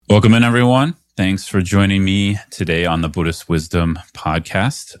Welcome in, everyone. Thanks for joining me today on the Buddhist Wisdom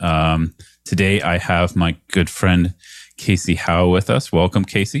podcast. Today, I have my good friend, Cayce Howe, with us. Welcome,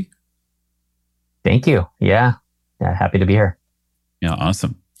 Cayce. Thank you. Yeah, happy to be here. Yeah,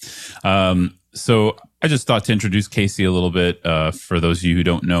 awesome. So I just thought to introduce Cayce a little bit for those of you who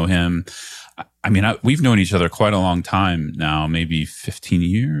don't know him. We've known each other quite a long time now, maybe 15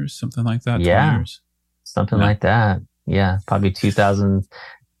 years, something like that, 20 years. Something like that. Yeah, probably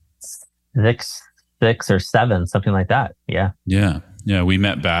 2006 or 7, something like that. Yeah. Yeah. We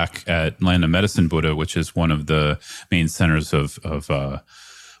met back at Land of Medicine Buddha, which is one of the main centers of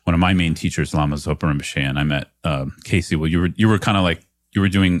one of my main teachers, Lama Zopa Rinpoche. And I met Cayce. Well, you were kind of like you were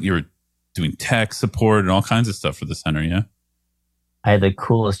doing tech support and all kinds of stuff for the center. Yeah. I had the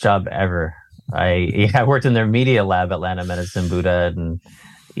coolest job ever. I worked in their media lab at Land of Medicine Buddha, and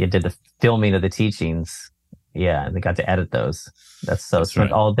did the filming of the teachings. Yeah, and they got to edit those. That's spent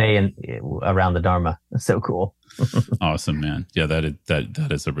right. All day around the Dharma. It's so cool. Awesome, man. Yeah, that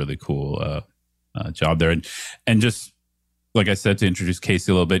is a really cool job there. And just like I said, to introduce Cayce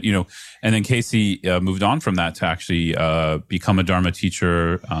a little bit, and then Cayce moved on from that to actually become a Dharma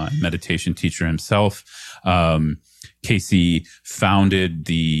teacher, meditation teacher himself. Cayce founded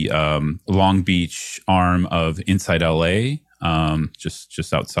the Long Beach arm of Inside LA,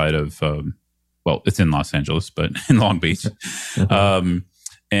 just outside of it's in Los Angeles, but in Long Beach.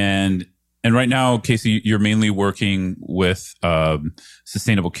 And right now, Cayce, you're mainly working with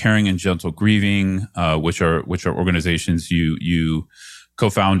sustainable caring and gentle grieving, which are organizations you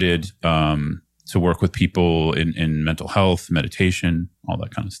co-founded to work with people in mental health, meditation, all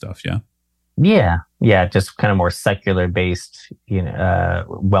that kind of stuff. Yeah. Yeah. Just kind of more secular based,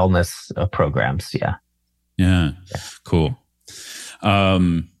 wellness programs. Yeah. Cool.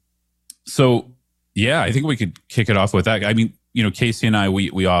 So yeah, I think we could kick it off with that. I mean, Cayce and I,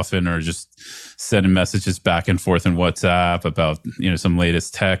 we often are just sending messages back and forth in WhatsApp about, some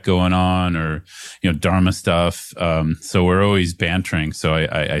latest tech going on or, Dharma stuff. So we're always bantering. So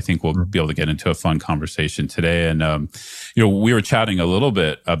I think we'll be able to get into a fun conversation today. And, we were chatting a little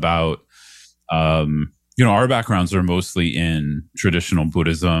bit about, our backgrounds are mostly in traditional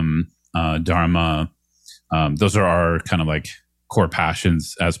Buddhism, Dharma. Those are our kind of like core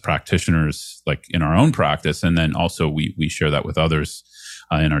passions as practitioners, like in our own practice. And then also we share that with others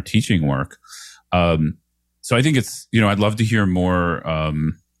in our teaching work. So I think it's, I'd love to hear more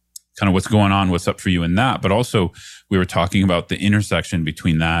kind of what's going on, what's up for you in that. But also we were talking about the intersection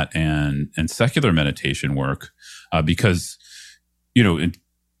between that and secular meditation work, because,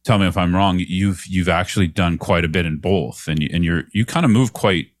 tell me if I'm wrong, you've actually done quite a bit in both, and you kind of move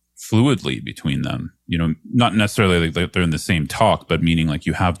quite fluidly between them, not necessarily like they're in the same talk, but meaning like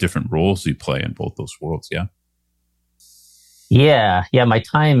you have different roles you play in both those worlds. Yeah. My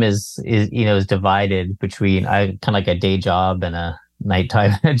time is divided between kind of like a day job and a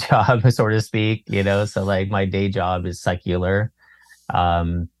nighttime job, so to speak, so like my day job is secular.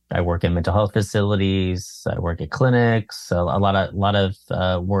 I work in mental health facilities. I work at clinics, a lot of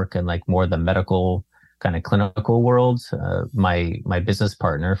work in like more the medical kind of clinical world. My business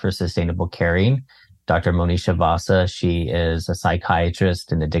partner for sustainable caring, Dr. Monisha Vasa, she is a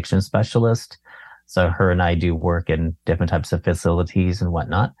psychiatrist and addiction specialist. So her and I do work in different types of facilities and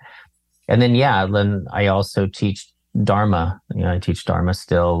whatnot. And then, then I also teach Dharma. I teach Dharma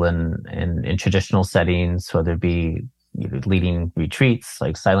still in traditional settings, whether it be leading retreats,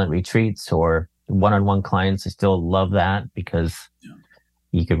 like silent retreats or one-on-one clients. I still love that because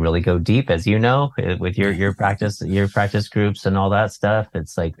you could really go deep, as with your practice groups and all that stuff.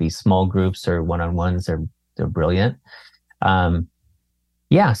 It's like these small groups or one-on-ones they're brilliant.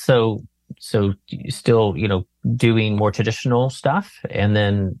 So still, doing more traditional stuff and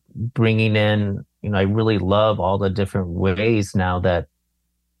then bringing in, I really love all the different ways now that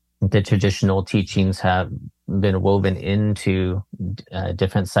the traditional teachings have been woven into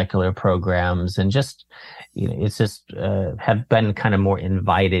different secular programs, and just it's just have been kind of more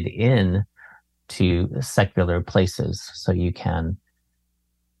invited in to secular places, so you can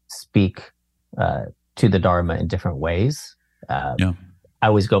speak to the Dharma in different ways. I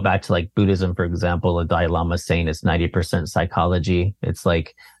always go back to like Buddhism, for example. The Dalai Lama saying it's 90% psychology. It's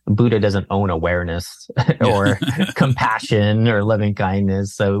like Buddha doesn't own awareness or compassion or loving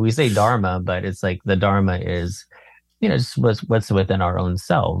kindness. So we say Dharma, but it's like the Dharma is, just what's within our own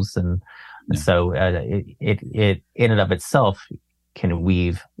selves. And so it in and of itself can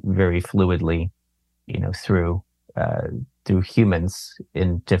weave very fluidly, through humans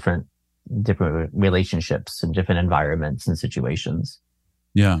in different relationships and different environments and situations.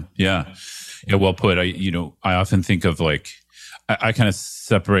 Yeah. Well put. I often think of like, I kind of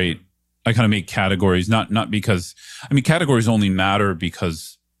separate, I kind of make categories, not because, I mean, categories only matter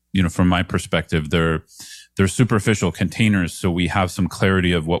because, from my perspective, they're superficial containers. So we have some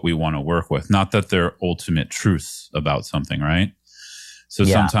clarity of what we want to work with, not that they're ultimate truths about something. Right. So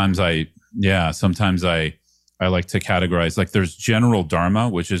sometimes I like to categorize, like there's general dharma,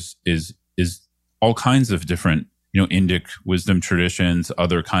 which is all kinds of different, Indic wisdom traditions,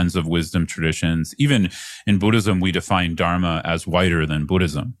 other kinds of wisdom traditions. Even in Buddhism, we define dharma as wider than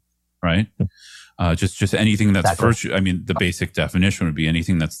Buddhism, right? Just anything that's virtue. I mean, the basic definition would be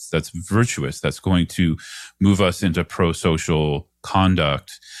anything that's virtuous, that's going to move us into pro-social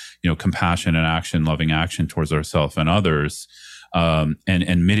conduct, compassion and action, loving action towards ourselves and others,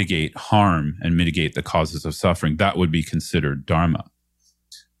 and mitigate harm and mitigate the causes of suffering. That would be considered dharma.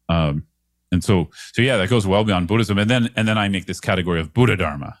 And so yeah, that goes well beyond Buddhism. And then I make this category of Buddha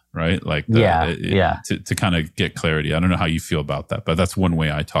Dharma, right? Like, to kind of get clarity. I don't know how you feel about that, but that's one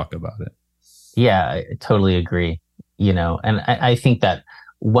way I talk about it. Yeah, I totally agree. And I think that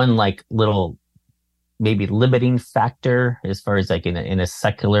one like little maybe limiting factor as far as like in a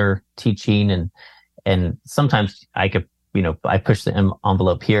secular teaching, and sometimes I could, I push the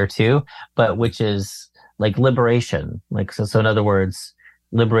envelope here too, but which is like liberation. Like, so in other words,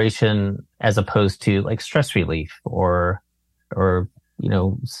 liberation as opposed to like stress relief or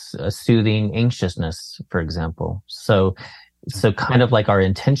soothing anxiousness, for example. So kind of like our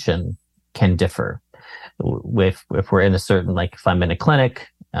intention can differ with if we're in a certain, like if I'm in a clinic,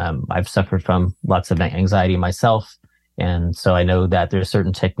 I've suffered from lots of anxiety myself, and so I know that there's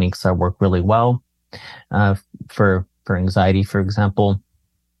certain techniques that work really well for anxiety, for example.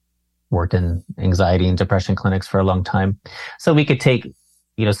 Worked in anxiety and depression clinics for a long time, so we could take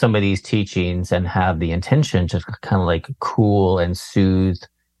some of these teachings and have the intention to kind of like cool and soothe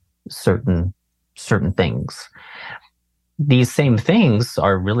certain things. These same things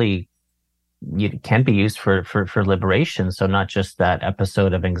are really, can be used for liberation. So not just that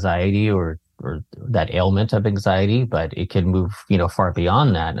episode of anxiety or that ailment of anxiety, but it can move, far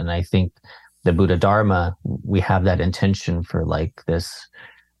beyond that. And I think the Buddha Dharma, we have that intention for like this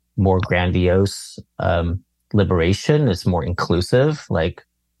more grandiose, liberation. Is more inclusive. Like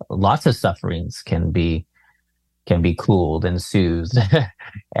lots of sufferings can be cooled and soothed.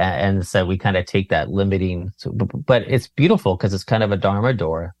 And so we kind of take that limiting, but it's beautiful because it's kind of a dharma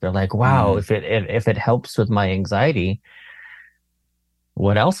door. They're like, wow, if it helps with my anxiety,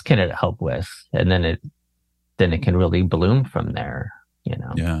 what else can it help with? And then it can really bloom from there,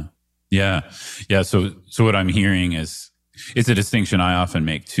 Yeah. So what I'm hearing is, it's a distinction I often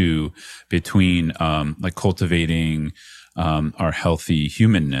make too between like cultivating our healthy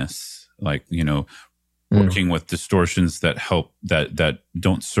humanness, like, working with distortions that help, that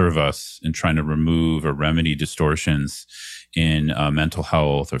don't serve us, and trying to remove or remedy distortions in mental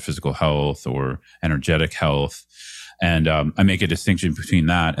health or physical health or energetic health. And I make a distinction between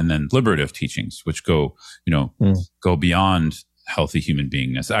that and then liberative teachings, which go beyond healthy human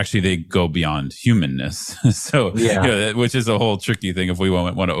beingness. Actually, they go beyond humanness. So, which is a whole tricky thing if we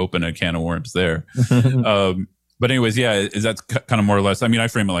want to open a can of worms there. But anyways, is that kind of more or less? I mean, I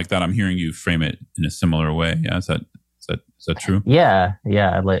frame it like that. I'm hearing you frame it in a similar way. Yeah, is that true? Yeah.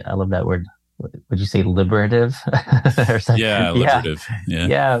 I love that word. Would you say liberative? Or something? Yeah, liberative.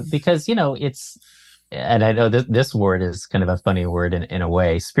 Yeah, because it's, and I know this word is kind of a funny word in a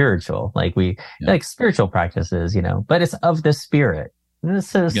way, spiritual. Like like spiritual practices, but it's of the spirit.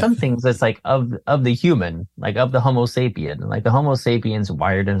 So some things it's like of the human, like of the Homo sapien. Like the Homo sapiens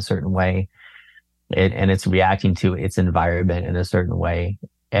wired in a certain way, and it's reacting to its environment in a certain way.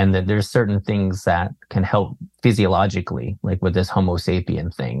 And that there's certain things that can help physiologically, like with this Homo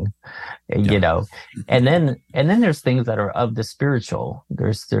sapien thing, And then there's things that are of the spiritual.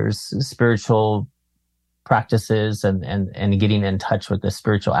 There's spiritual practices and getting in touch with the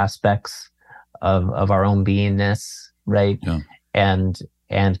spiritual aspects of our own beingness, right? Yeah. And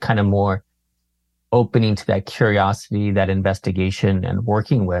kind of more opening to that curiosity, that investigation, and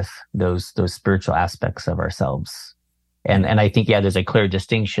working with those spiritual aspects of ourselves. And I think, there's a clear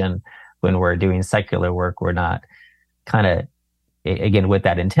distinction when we're doing secular work. We're not kind of, again, with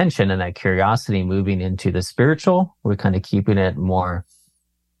that intention and that curiosity moving into the spiritual. We're kind of keeping it more,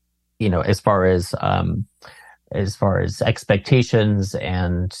 as far as expectations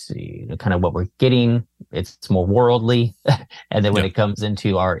and kind of what we're getting, it's more worldly. And then when it comes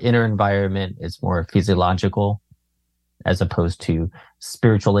into our inner environment, it's more physiological, as opposed to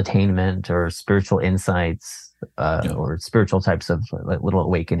spiritual attainment or spiritual insights, or spiritual types of like little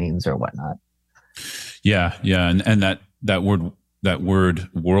awakenings or whatnot. Yeah. And that word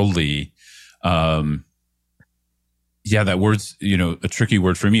worldly, Yeah, that word's, a tricky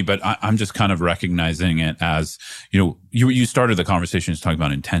word for me, but I'm just kind of recognizing it as, you started the conversation talking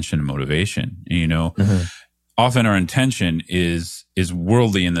about intention and motivation. Mm-hmm. Often our intention is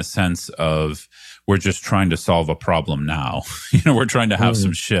worldly in the sense of we're just trying to solve a problem now. We're trying to have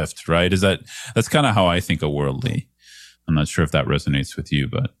some shift, right? That's kind of how I think of worldly. I'm not sure if that resonates with you,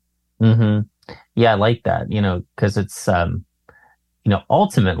 but. Mm-hmm. Yeah, I like that, because it's,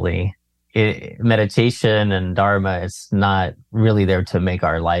 ultimately meditation and Dharma is not really there to make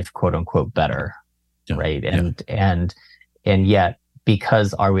our life, quote unquote, better. Yeah, right. yeah. And yet,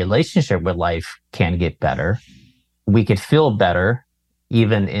 because our relationship with life can get better, we could feel better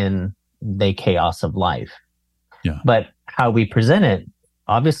even in the chaos of life. Yeah. But how we present it,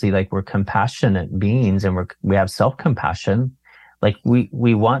 obviously, like we're compassionate beings and we have self-compassion. Like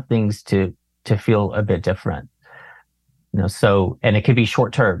we want things to feel a bit different. So, and it could be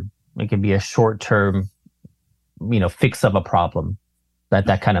short term. It could be a short term, fix of a problem,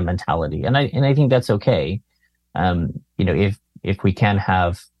 that kind of mentality. And I think that's okay. If we can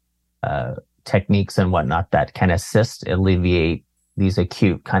have, techniques and whatnot that can assist, alleviate these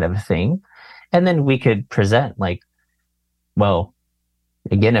acute kind of thing. And then we could present like, well,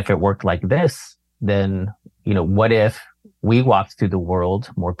 again, if it worked like this, then, what if we walked through the world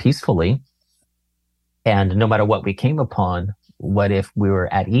more peacefully? And no matter what we came upon, what if we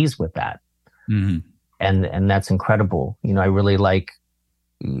were at ease with that? Mm-hmm. And that's incredible. I really like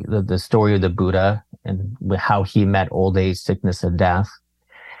the story of the Buddha and how he met old age, sickness, and death.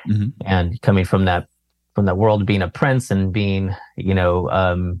 Mm-hmm. And coming from that world, being a prince and being,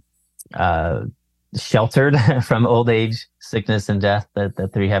 sheltered from old age, sickness, and death, the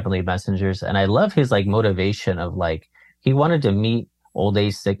three heavenly messengers. And I love his like motivation of like, he wanted to meet old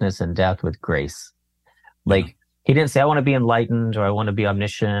age, sickness, and death with grace. Like he didn't say, I want to be enlightened or I want to be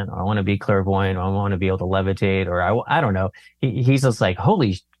omniscient or I want to be clairvoyant or I want to be able to levitate or I don't know. He's just like,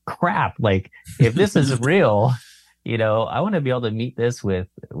 holy crap. Like if this is real, I want to be able to meet this with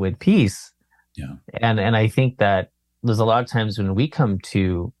peace. Yeah. And I think that there's a lot of times when we come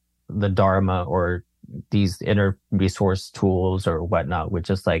to the Dharma or these inner resource tools or whatnot, we're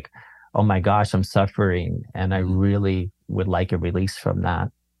just like, oh my gosh, I'm suffering. And I really would like a release from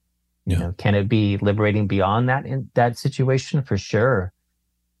that. Can it be liberating beyond that in that situation? For sure.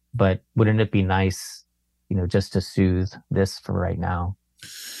 But wouldn't it be nice, just to soothe this for right now?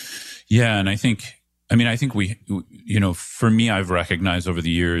 Yeah. And I think we, for me, I've recognized over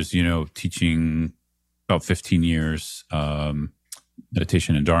the years, teaching about 15 years,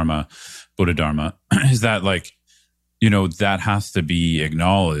 meditation and Dharma, Buddha Dharma, is that like, that has to be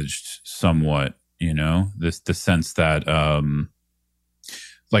acknowledged somewhat, the sense that,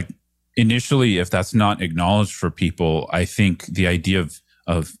 like initially, if that's not acknowledged for people, I think the idea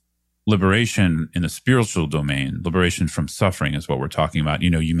of liberation in the spiritual domain, liberation from suffering is what we're talking about.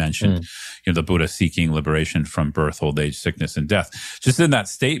 You mentioned, the Buddha seeking liberation from birth, old age, sickness, and death. Just in that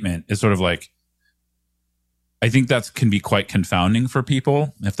statement is sort of like, I think that can be quite confounding for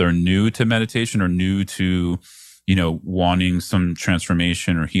people if they're new to meditation or new to, wanting some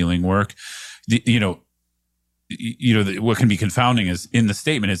transformation or healing work. What can be confounding is in the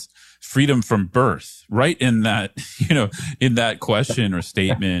statement is freedom from birth, right? In that, in that question or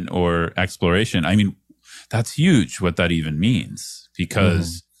statement or exploration. I mean, that's huge what that even means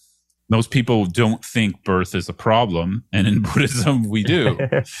because most people don't think birth is a problem. And in Buddhism, we do.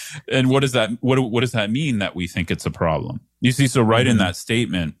 And what does that mean that we think it's a problem? You see, so right in that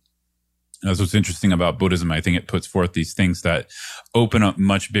statement, that's what's interesting about Buddhism. I think it puts forth these things that open up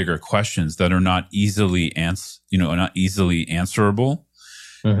much bigger questions that are not easily answerable.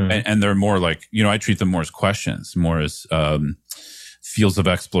 And they're more like, I treat them more as questions, more as fields of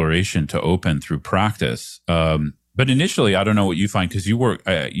exploration to open through practice. But initially, I don't know what you find because you work,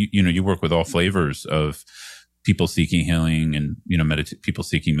 you work with all flavors of people seeking healing and, people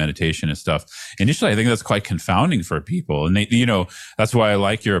seeking meditation and stuff. Initially, I think that's quite confounding for people. And they, that's why I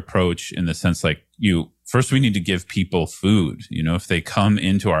like your approach in the sense like first we need to give people food. If they come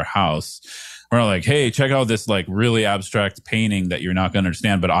into our house, we're like, hey, check out this like really abstract painting that you're not going to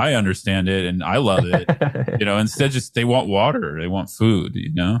understand, but I understand it and I love it. Instead just they want water, they want food,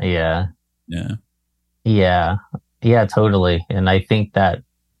 Yeah. Yeah. Yeah. Yeah, totally. And I think that,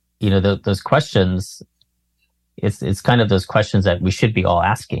 those questions, it's kind of those questions that we should be all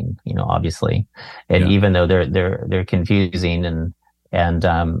asking, obviously. And even though they're confusing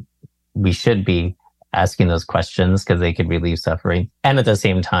and we should be asking those questions because they could relieve suffering. And at the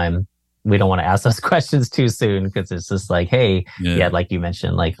same time, we don't want to ask those questions too soon because it's just like, hey, like you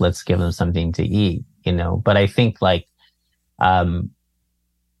mentioned, like, let's give them something to eat, But I think like,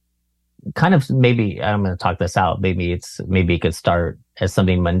 kind of, maybe I'm going to talk this out. Maybe it could start as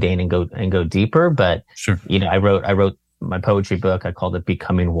something mundane and go deeper. But Sure. I wrote my poetry book. I called it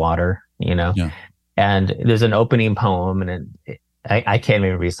Becoming Water. Yeah. And there's an opening poem, and I can't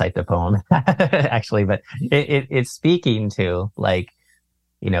even recite the poem actually, but it's speaking to, like,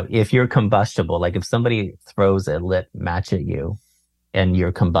 if you're combustible, like if somebody throws a lit match at you and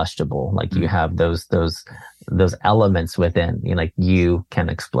you're combustible, like you have those elements within, like you can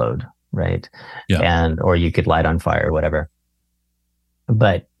explode, right? Yeah. Or you could light on fire or whatever.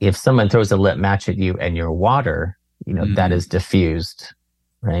 But if someone throws a lit match at you and you're water, that is diffused,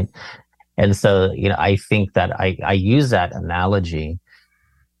 right? And so, I think that I use that analogy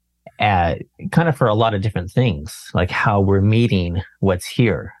kind of for a lot of different things, like how we're meeting what's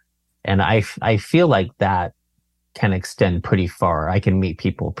here. And I feel like that can extend pretty far. I can meet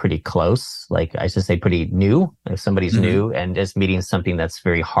people pretty close, like I should say pretty new. If somebody's new and is meeting something that's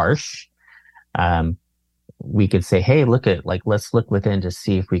very harsh, we could say, hey, let's look within to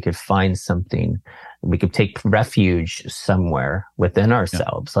see if we could find something. We could take refuge somewhere within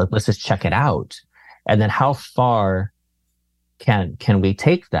ourselves. Like, let's just check it out. And then how far can we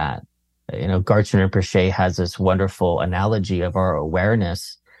take that? Gartner Rinpoche has this wonderful analogy of our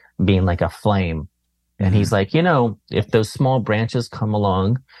awareness being like a flame. And he's like, if those small branches come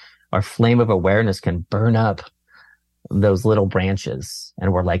along, our flame of awareness can burn up those little branches.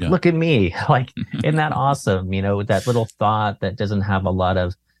 And we're like, look at me. Like, isn't that awesome? That little thought that doesn't have a lot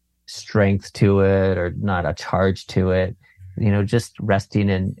of strength to it or not a charge to it, just resting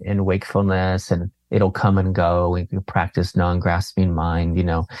in wakefulness, and it'll come and go. We can practice non-grasping mind,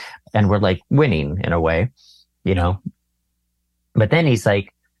 and we're like winning in a way, But then he's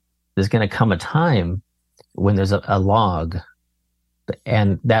like, there's going to come a time when there's a log,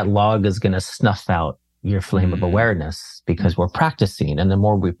 and that log is going to snuff out your flame of awareness, because we're practicing. And the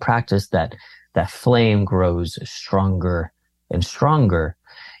more we practice, that flame grows stronger and stronger.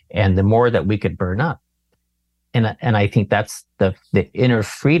 And the more that we could burn up. And I think that's the inner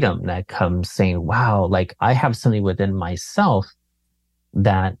freedom that comes saying, wow, like I have something within myself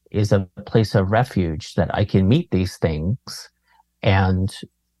that is a place of refuge, that I can meet these things, and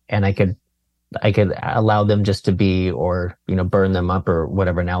I could allow them just to be, or, burn them up, or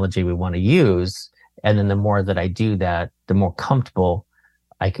whatever analogy we want to use. And then the more that I do that, the more comfortable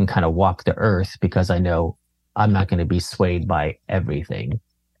I can kind of walk the earth, because I know I'm not going to be swayed by everything,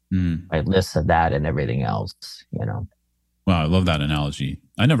 by this and that and everything else, Wow, I love that analogy.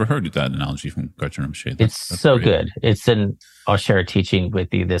 I never heard that analogy from Gartner Rinpoche. That's so great. Good. I'll share a teaching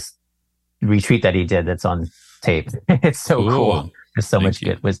with you, this retreat that he did that's on tape. It's so cool. There's so much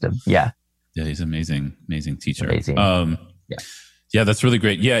good wisdom. Yeah. Yeah, he's an amazing teacher. Amazing. Yeah, that's really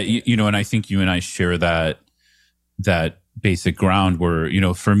great. Yeah, and I think you and I share that basic ground where,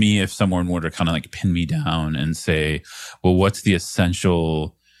 for me, if someone were to kind of like pin me down and say, well, what's the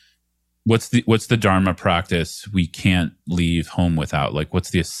Dharma practice we can't leave home without? Like, what's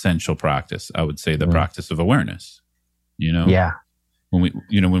the essential practice? I would say the practice of awareness, Yeah. When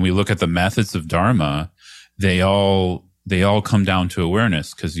we look at the methods of Dharma, they all come down to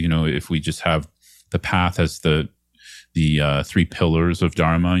awareness. Cause, if we just have the path as the three pillars of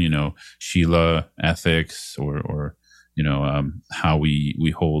Dharma, Shila, ethics, or how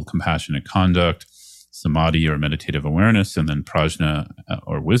we hold compassionate conduct, samadhi or meditative awareness, and then prajna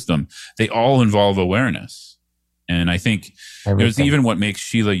or wisdom, they all involve awareness. And I think there's even what makes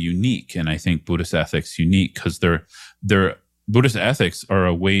Shila unique, and I think Buddhist ethics unique, because they're Buddhist ethics are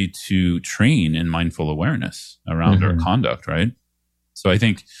a way to train in mindful awareness around our conduct, right? So I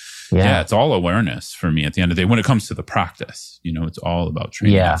think, it's all awareness for me at the end of the day. When it comes to the practice, it's all about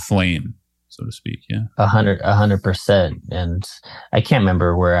training that flame, so to speak. Yeah. 100%. And I can't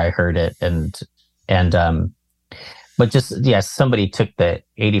remember where I heard it. But just, somebody took the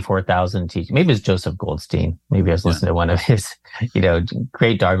 84,000 teaching. Maybe it's Joseph Goldstein. Maybe I was listening to one of his,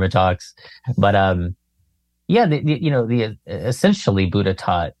 great Dharma talks. But, essentially Buddha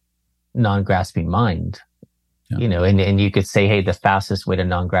taught non-grasping mind, and you could say, hey, the fastest way to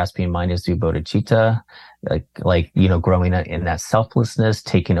non-grasping mind is through bodhicitta, like growing in that selflessness,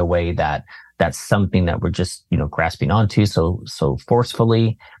 taking away that's something that we're just, grasping onto so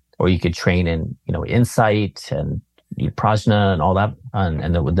forcefully. Or you could train in, insight and prajna and all that,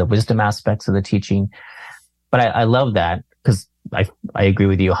 and the wisdom aspects of the teaching. But I love that, because I agree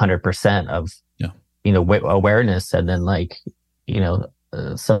with you 100% of, awareness. And then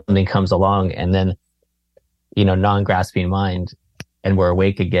something comes along, and then, non-grasping mind, and we're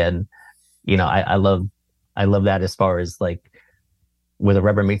awake again. I love that, as far as like where the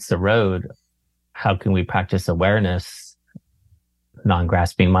rubber meets the road. How can we practice awareness,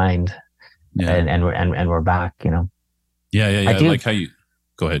 non-grasping mind, Yeah. And we're back, Yeah. Yeah. I Yeah. I do. like how you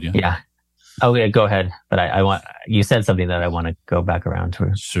go ahead. Yeah. Yeah. Oh yeah, go ahead. But I want, you said something that I want to go back around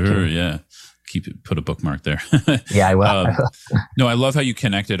Sure. to. Yeah. Keep it, put a bookmark there. Yeah, I will. I um, will. no, I love how you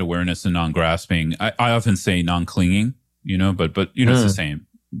connected awareness and non-grasping. I often say non-clinging, but it's the Mm, same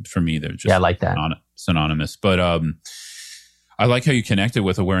for me. They're yeah, I just like that. synonymous. But I like how you connected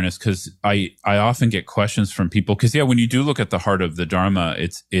with awareness, because I often get questions from people, because when you do look at the heart of the Dharma,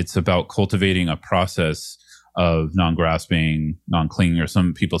 it's about cultivating a process of non-grasping, non-clinging, or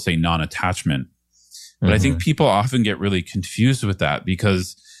some people say non-attachment. But I think Hmm. people often get really confused with that,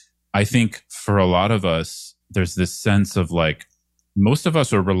 because I think for a lot of us, there's this sense of like, most of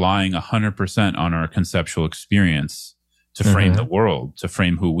us are relying 100% on our conceptual experience to frame the Hmm. world, to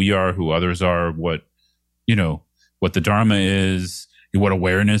frame who we are, who others are, what the Dharma is, what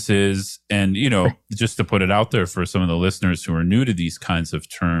awareness is. And, just to put it out there for some of the listeners who are new to these kinds of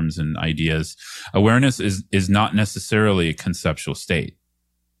terms and ideas, awareness is not necessarily a conceptual state.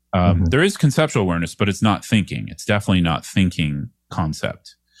 Hmm. There is conceptual awareness, but it's not thinking. It's definitely not thinking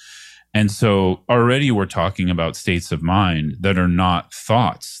concept. And so already we're talking about states of mind that are not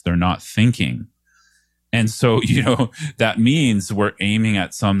thoughts. They're not thinking. And so, that means we're aiming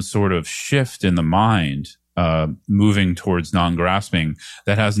at some sort of shift in the mind, moving towards non-grasping,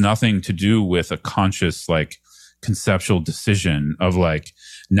 that has nothing to do with a conscious, like, conceptual decision of like,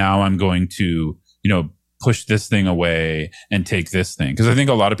 now I'm going to, push this thing away and take this thing. Because I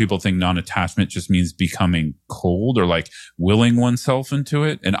think a lot of people think non-attachment just means becoming cold or like willing oneself into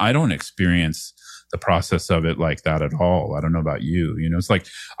it. And I don't experience the process of it like that at all. I don't know about you. It's like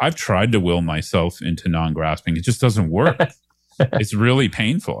I've tried to will myself into non-grasping. It just doesn't work. It's really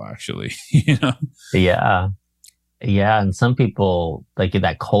painful, actually. Yeah. Yeah. And some people, like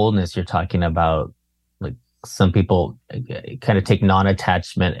that coldness you're talking about, like some people kind of take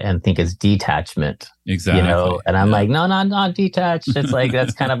non-attachment and think it's detachment, Exactly. and I'm Yeah. like, no, not detached. It's like,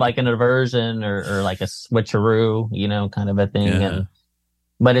 that's kind of like an aversion or like a switcheroo, kind of a thing. Yeah.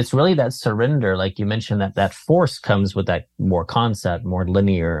 But it's really that surrender. Like you mentioned, that force comes with that more concept, more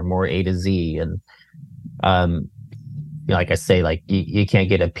linear, more A to Z. And, um, like I say, like you can't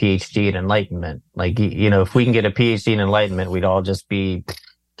get a PhD in enlightenment. Like, if we can get a PhD in enlightenment, we'd all just be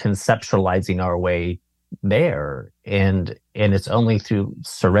conceptualizing our way there. And it's only through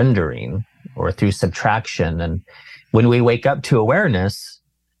surrendering or through subtraction. And when we wake up to awareness,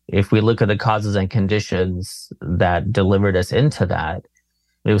 if we look at the causes and conditions that delivered us into that,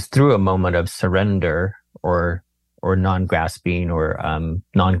 it was through a moment of surrender or non-grasping or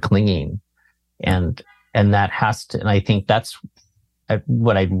non-clinging. And that has to, and I think that's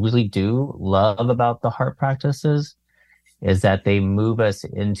what I really do love about the heart practices, is that they move us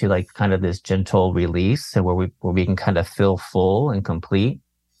into like kind of this gentle release, and where we can kind of feel full and complete,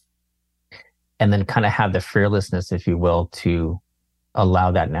 and then kind of have the fearlessness, if you will, to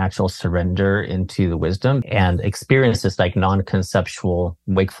allow that natural surrender into the wisdom and experience this like non-conceptual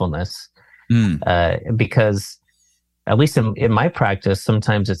wakefulness. Mm. Because at least in my practice,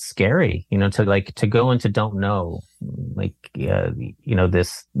 sometimes it's scary, to go into don't know, like,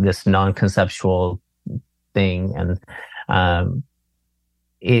 this non-conceptual thing. And,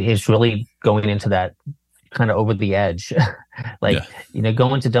 it's really going into that kind of over the edge, like,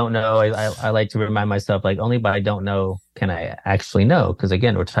 go into don't know. I like to remind myself, like, only by don't know can I actually know. Cause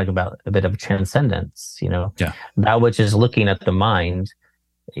again, we're talking about a bit of transcendence, Yeah. that which is looking at the mind.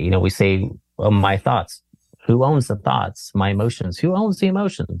 We say, well, my thoughts. Who owns the thoughts? My emotions. Who owns the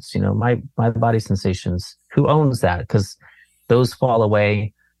emotions? My body sensations. Who owns that? Because those fall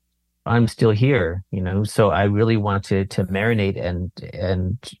away. I'm still here. So I really want to marinate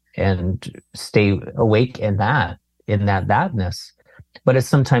and stay awake in thatness. But it's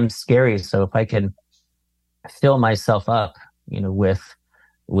sometimes scary. So if I can fill myself up,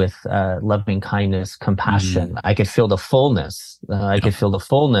 with loving kindness, compassion, I could feel the fullness. I Yeah. could feel the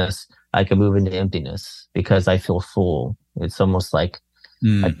fullness. I could move into emptiness because I feel full. It's almost like I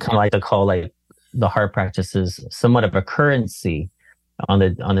Mm. kind of like to call like the heart practices somewhat of a currency on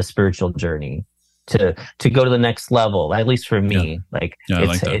the spiritual journey to go to the next level. At least for Yeah. me, like Yeah. I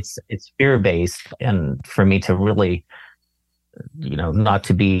like that. it's fear based, and for me to really, not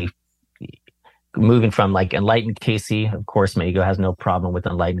to be moving from like enlightened Cayce. Of course, my ego has no problem with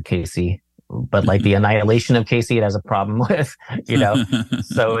enlightened Cayce, but like the annihilation of Cayce, it has a problem with,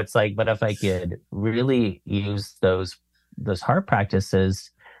 So it's like, but if I could really use those heart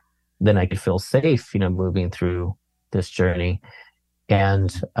practices, then I could feel safe, moving through this journey.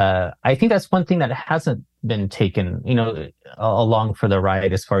 And I think that's one thing that hasn't been taken, along for the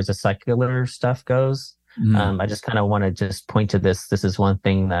ride as far as the secular stuff goes. Mm. I just kind of want to just point to this. This is one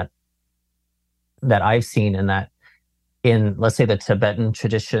thing that that I've seen in that in, let's say, the Tibetan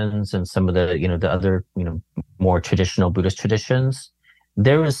traditions and some of the, the other, more traditional Buddhist traditions,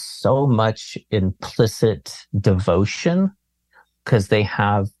 there is so much implicit devotion because they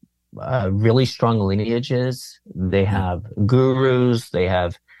have really strong lineages. They have gurus, they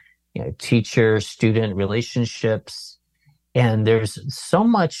have, teacher-student relationships. And there's so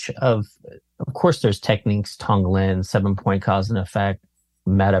much of course, there's techniques, Tonglen, 7-point cause and effect,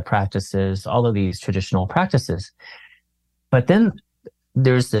 metta practices, all of these traditional practices. But then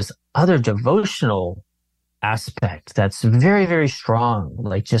there's this other devotional aspect that's very, very strong,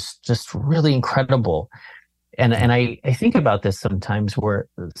 like just really incredible. And I think about this sometimes where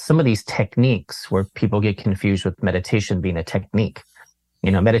some of these techniques where people get confused with meditation being a technique.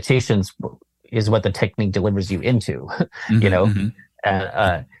 Meditations is what the technique delivers you into,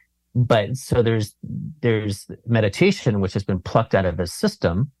 but so there's meditation, which has been plucked out of a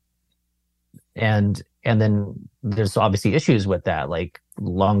system. And then there's obviously issues with that, like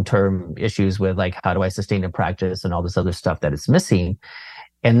long-term issues with like, how do I sustain a practice and all this other stuff that it's missing.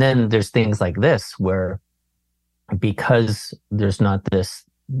 And then there's things like this where because there's not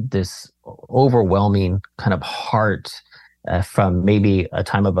this overwhelming kind of heart from maybe a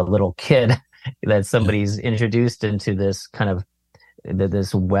time of a little kid that somebody's introduced into this kind of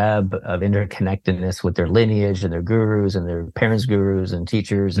this web of interconnectedness with their lineage and their gurus and their parents' gurus and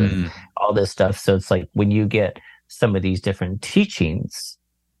teachers and all this stuff. So it's like when you get some of these different teachings,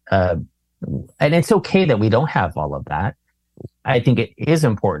 and it's okay that we don't have all of that. I think it is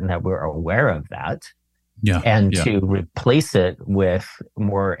important that we're aware of that. To replace it with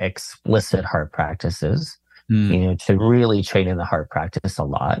more explicit heart practices, to really train in the heart practice a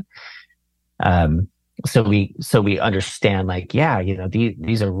lot. So we understand, like,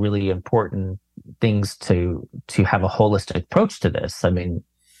 these are really important things to have a holistic approach to this. I mean,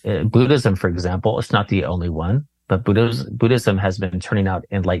 Buddhism, for example, it's not the only one, but Buddhism has been turning out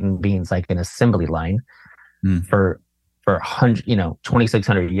enlightened beings like an assembly line for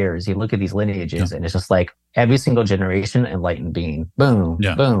 2,600 years. You look at these lineages and it's just like every single generation enlightened being, boom,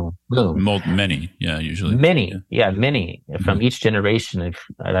 boom, boom. Many, usually. Many from each generation.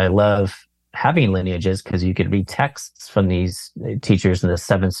 And I love having lineages because you could read texts from these teachers in the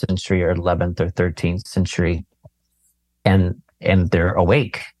 7th century or 11th or 13th century and they're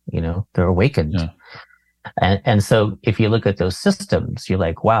awake, they're awakened. And so if you look at those systems, you're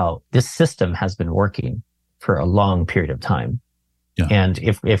like, wow, this system has been working for a long period of time. And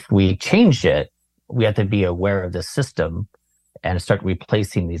if we change it, we have to be aware of the system and start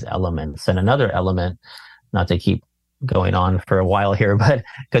replacing these elements. And another element, not to keep going on for a while here, but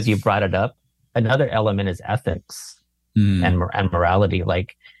because you brought it up, another element is ethics and morality.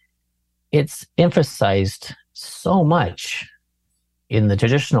 Like, it's emphasized so much in the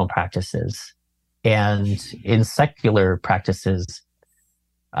traditional practices, and in secular practices,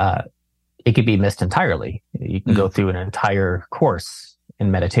 it could be missed entirely. You can go through an entire course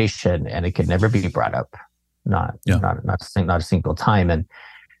in meditation and it could never be brought up, not a single time. And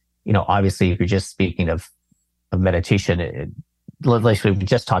obviously, if you're just speaking of meditation, like we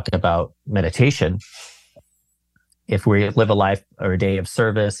just talked about meditation. If we live a life or a day of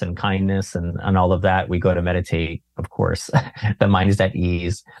service and kindness and all of that, we go to meditate, of course. The mind is at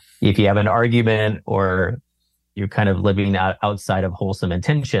ease. If you have an argument or you're kind of living outside of wholesome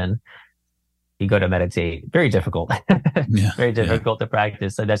intention, you go to meditate. Very difficult. Very difficult to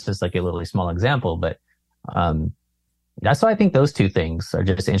practice. So that's just like a really small example. But that's why I think those two things are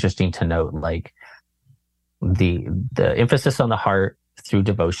just interesting to note. Like the emphasis on the heart through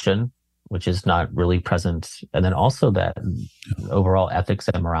devotion, which is not really present. And then also that overall ethics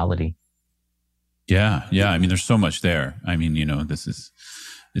and morality. Yeah. I mean, there's so much there. I mean,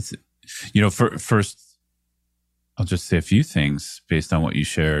 first, I'll just say a few things based on what you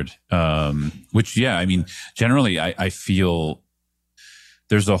shared, which, I mean, generally I feel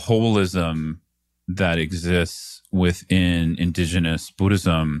there's a holism that exists within indigenous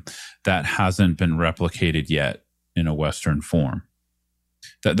Buddhism that hasn't been replicated yet in a Western form.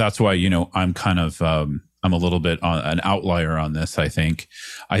 That's why, I'm kind of, I'm a little bit an outlier on this. I think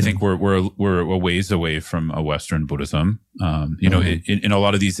we're a ways away from a Western Buddhism. In a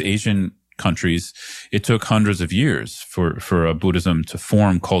lot of these Asian countries, it took hundreds of years for a Buddhism to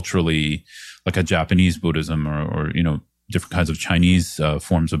form culturally, like a Japanese Buddhism or different kinds of Chinese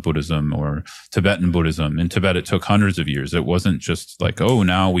forms of Buddhism or Tibetan Buddhism. In Tibet, it took hundreds of years. It wasn't just like, oh,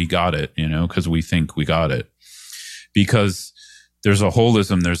 now we got it, because we think we got it. Because there's a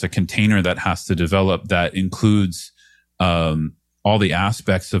holism, there's a container that has to develop that includes all the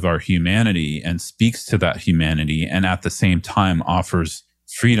aspects of our humanity and speaks to that humanity, and at the same time offers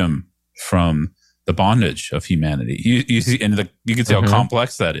freedom from the bondage of humanity. You see, and you can see how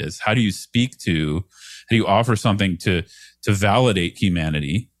complex that is. How do you how do you offer something to validate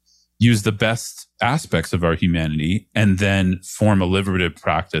humanity, use the best aspects of our humanity, and then form a liberative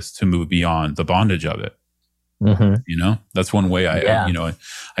practice to move beyond the bondage of it? You know, that's one way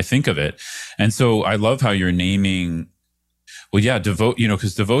I think of it. And so I love how you're naming, well, yeah,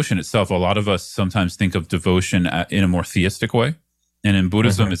 because devotion itself, a lot of us sometimes think of devotion in a more theistic way. And in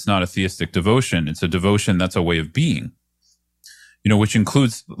Buddhism, it's not a theistic devotion. It's a devotion that's a way of being, which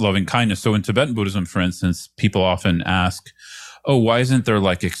includes loving kindness. So in Tibetan Buddhism, for instance, people often ask, oh, why isn't there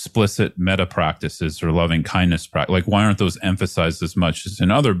like explicit metta practices or loving kindness practice? Like, why aren't those emphasized as much as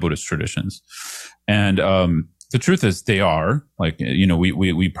in other Buddhist traditions? And the truth is they are. Like,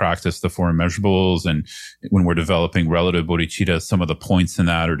 we practice the four immeasurables, and when we're developing relative bodhicitta, some of the points in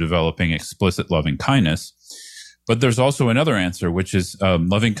that are developing explicit loving kindness. But there's also another answer, which is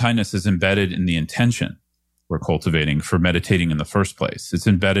loving kindness is embedded in the intention we're cultivating for meditating in the first place. It's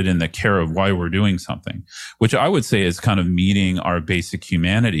embedded in the care of why we're doing something, which I would say is kind of meeting our basic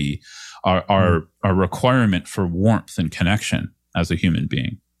humanity, our requirement for warmth and connection as a human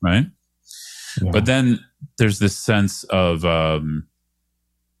being, right? Yeah. But then there's this sense of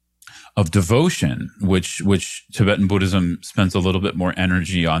devotion, which Tibetan Buddhism spends a little bit more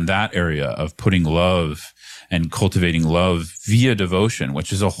energy on that area of putting love and cultivating love via devotion,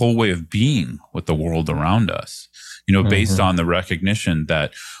 which is a whole way of being with the world around us, based on the recognition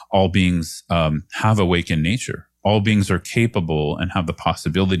that all beings have awakened nature. All beings are capable and have the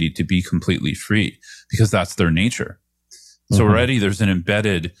possibility to be completely free because that's their nature. So already there's an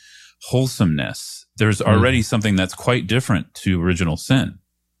embedded wholesomeness. There's already something that's quite different to original sin.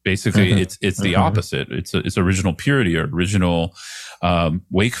 Basically, it's the opposite. It's original purity or original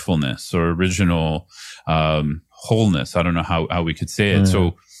wakefulness or original wholeness. I don't know how we could say it.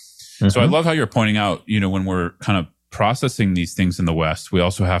 So I love how you're pointing out, when we're kind of processing these things in the West, we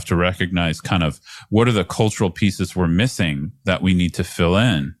also have to recognize kind of what are the cultural pieces we're missing that we need to fill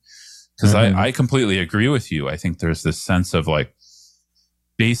in. Because I completely agree with you. I think there's this sense of like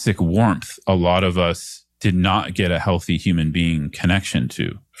basic warmth a lot of us did not get a healthy human being connection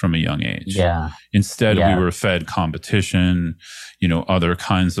to from a young age. Yeah. Instead, we were fed competition, other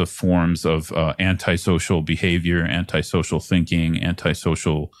kinds of forms of antisocial behavior, antisocial thinking,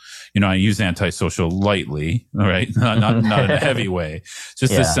 antisocial. I use antisocial lightly, right? Not in a heavy way.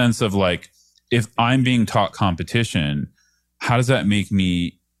 Just a sense of like, if I'm being taught competition, how does that make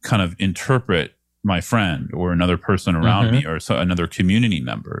me kind of interpret my friend or another person around me or another community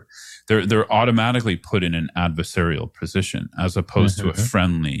member? They're automatically put in an adversarial position as opposed to a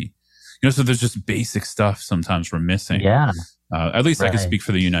friendly, so there's just basic stuff sometimes we're missing. Yeah. At least I can speak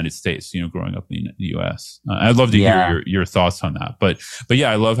for the United States, growing up in the US. I'd love to hear your thoughts on that. But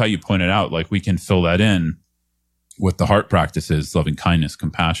yeah, I love how you pointed out, like we can fill that in with the heart practices, loving kindness,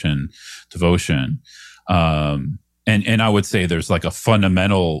 compassion, devotion. And I would say there's like a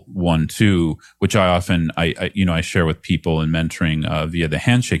fundamental one too, which I often, I share with people in mentoring via the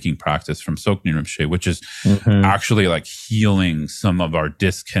handshaking practice from Soknin Rinpoche, which is actually like healing some of our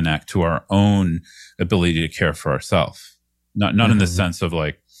disconnect to our own ability to care for ourselves. Not in the sense of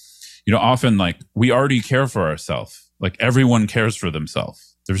like, often like we already care for ourselves. Like everyone cares for themselves.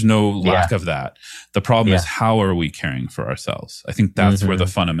 There's no lack of that. The problem is, how are we caring for ourselves? I think that's where the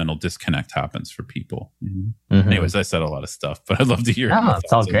fundamental disconnect happens for people. Anyways, I said a lot of stuff, but I'd love to hear. No,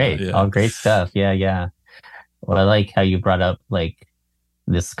 it's all great. All great stuff. Yeah. Well, I like how you brought up like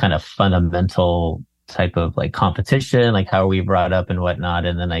this kind of fundamental type of like competition, like how we brought up and whatnot.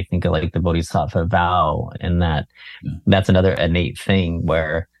 And then I think of like the Bodhisattva vow, and that's another innate thing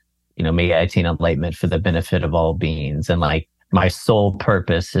where, may I attain enlightenment for the benefit of all beings. And like, my sole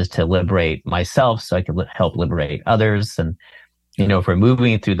purpose is to liberate myself so I can help liberate others. And, if we're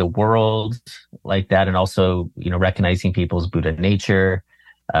moving through the world like that, and also, recognizing people's Buddha nature,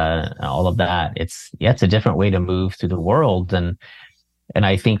 all of that, it's a different way to move through the world. And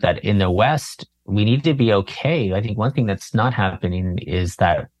I think that in the West, we need to be okay. I think one thing that's not happening is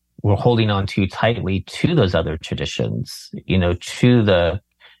that we're holding on too tightly to those other traditions,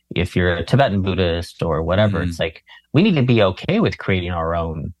 if you're a Tibetan Buddhist or whatever, it's like, we need to be okay with creating our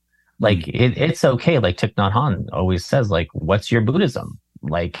own. Like, it's okay. Like Thich Nhat Hanh always says, like, what's your Buddhism?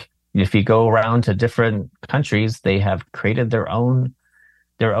 Like, if you go around to different countries, they have created their own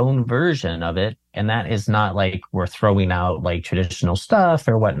version of it. And that is not like we're throwing out like traditional stuff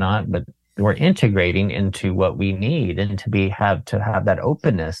or whatnot, but we're integrating into what we need, and to have that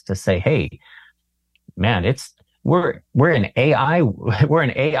openness to say, hey, man, we're an AI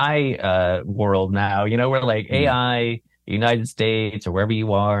world now. We're like AI, United States or wherever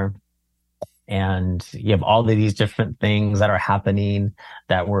you are. and you have all of these different things that are happening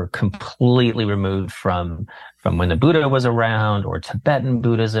that were completely removed from when the Buddha was around, or Tibetan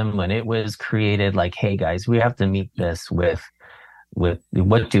Buddhism when it was created. Like, hey guys, we have to meet this with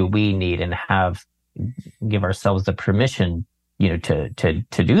what do we need, and give ourselves the permission, to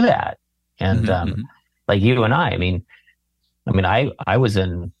do that. And like you and I was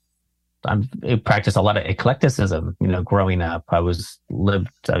I practiced a lot of eclecticism, growing up. I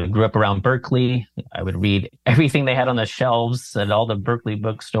grew up around Berkeley. I would read everything they had on the shelves at all the Berkeley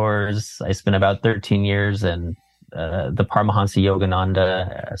bookstores. I spent about 13 years in the Paramahansa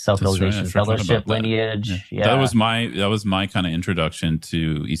Yogananda Self-Realization Fellowship lineage. Yeah. That was my kind of introduction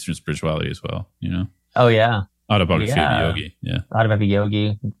to Eastern spirituality as well, Oh yeah. Autobiography of a Yogi. Yeah. Autobiography of a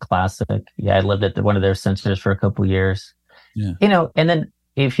Yogi, classic. Yeah, I lived at one of their centers for a couple of years. Yeah. And then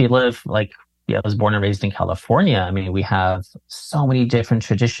if you live I was born and raised in California. I mean, we have so many different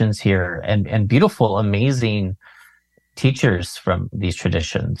traditions here, and beautiful, amazing teachers from these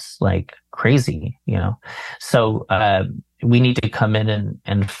traditions, like crazy, So we need to come in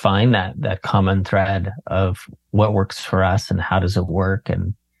and find that common thread of what works for us and how does it work.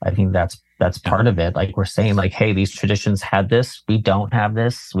 And I think that's part of it. Like we're saying, like, hey, these traditions had this. We don't have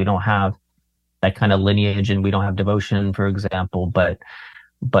this. We don't have that kind of lineage, and we don't have devotion, for example. But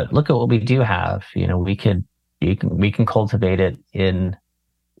look at what we do have. We can cultivate it in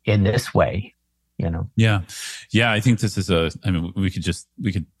this way. Yeah. I think this is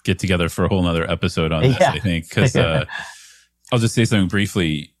we could get together for a whole nother episode on this. I think, because I'll just say something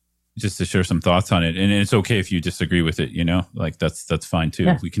briefly just to share some thoughts on it, and it's okay if you disagree with it. Like that's fine too.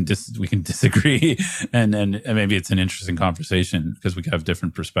 Yeah. We can disagree, and maybe it's an interesting conversation because we have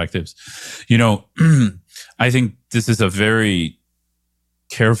different perspectives. I think this is a very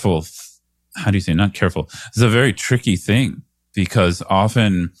careful. How do you say? Not careful. It's a very tricky thing, because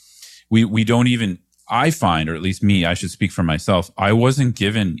often we don't even. I find, or at least me, I should speak for myself. I wasn't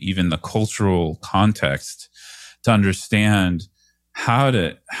given even the cultural context to understand how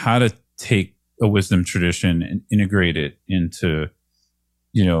to take a wisdom tradition and integrate it into,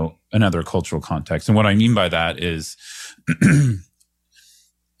 another cultural context. And what I mean by that is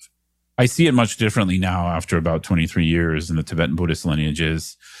I see it much differently now after about 23 years in the Tibetan Buddhist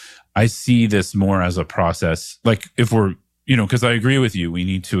lineages. I see this more as a process. Like, if we're, because I agree with you, we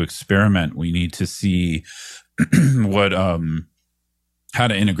need to experiment. We need to see how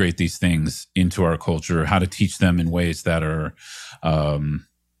to integrate these things into our culture, how to teach them in ways that are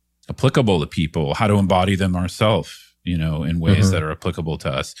applicable to people, how to embody them ourselves, in ways that are applicable to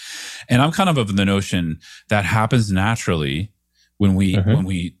us. And I'm kind of the notion that happens naturally when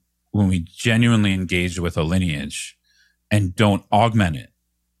we genuinely engage with a lineage and don't augment it,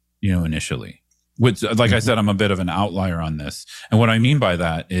 initially. Which, like I said, I'm a bit of an outlier on this. And what I mean by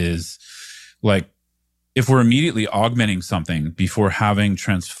that is, like, if we're immediately augmenting something before having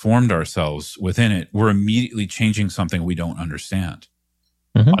transformed ourselves within it, we're immediately changing something we don't understand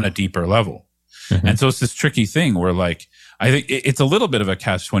on a deeper level. And so it's this tricky thing where, like, I think it's a little bit of a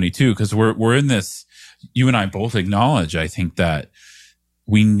catch-22, because we're in this, you and I both acknowledge, I think, that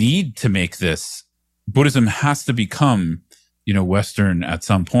we need to make this, Buddhism has to become, Western at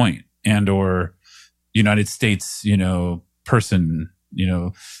some point, and or United States, person,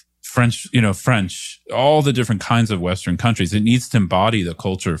 French, all the different kinds of Western countries. It needs to embody the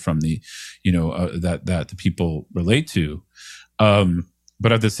culture from the, that the people relate to.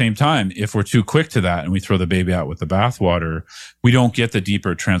 But at the same time, if we're too quick to that and we throw the baby out with the bathwater, we don't get the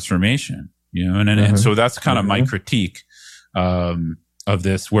deeper transformation, and so that's kind of my critique, of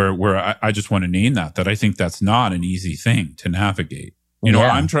this, where I just want to name that I think that's not an easy thing to navigate.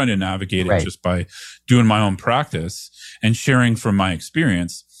 I'm trying to navigate it just by doing my own practice and sharing from my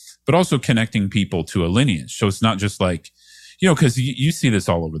experience, but also connecting people to a lineage. So it's not just like, because you see this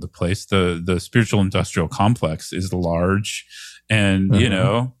all over the place. The spiritual industrial complex is large and,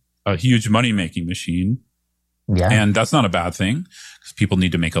 a huge money-making machine. Yeah. And that's not a bad thing, because people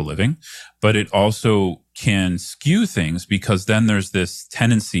need to make a living, but it also can skew things, because then there's this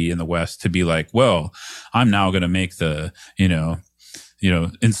tendency in the West to be like, well, I'm now going to make the,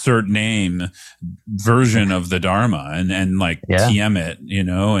 insert name version of the Dharma and like TM it,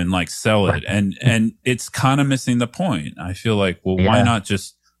 and like sell it. And it's kind of missing the point. I feel like, well, why not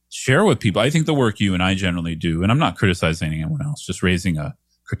just share with people? I think the work you and I generally do, and I'm not criticizing anyone else, just raising a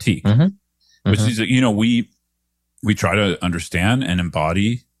critique, which is, we try to understand and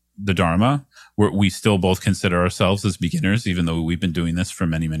embody the Dharma. We still both consider ourselves as beginners, even though we've been doing this for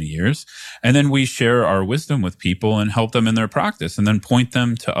many, many years. And then we share our wisdom with people and help them in their practice, and then point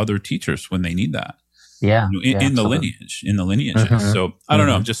them to other teachers when they need that. Yeah. Yeah. in the Absolutely. lineages. Hmm. So I don't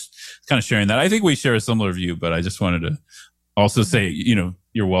know. I'm Hmm. just kind of sharing that. I think we share a similar view, but I just wanted to also say,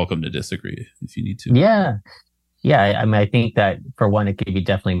 you're welcome to disagree if you need to. Yeah. Yeah. I mean, I think that for one, it could be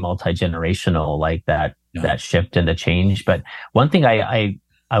definitely multi-generational, like Yeah. that shift and the change. But one thing I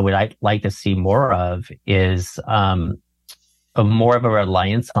would like to see more of is, a more of a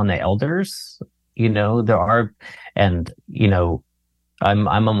reliance on the elders. There are, and, I'm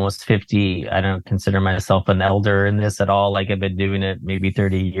almost 50. I don't consider myself an elder in this at all. Like I've been doing it maybe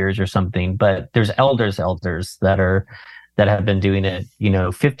 30 years or something, but there's elders that have been doing it,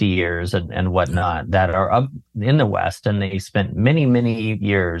 50 years and Yeah. whatnot that are up in the West, and they spent many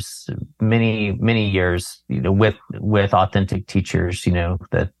years, with authentic teachers,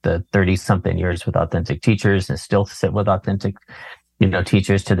 the 30 something years with authentic teachers, and still sit with authentic,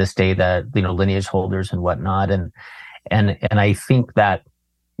 teachers to this day, that, lineage holders and whatnot. And I think that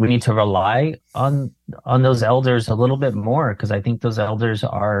we need to rely on those elders a little bit more, because I think those elders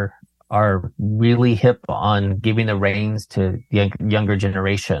are really hip on giving the reins to the younger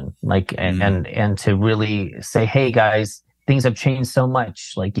generation, like, Mm. and to really say, hey guys, things have changed so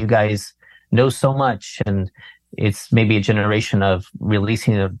much, like you guys know so much. And it's maybe a generation of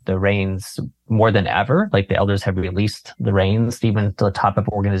releasing the reins more than ever. Like the elders have released the reins, even to the top of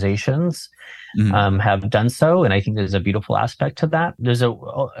organizations, Mm. have done so. And I think there's a beautiful aspect to that. There's a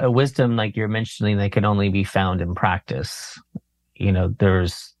wisdom, like you're mentioning, that can only be found in practice.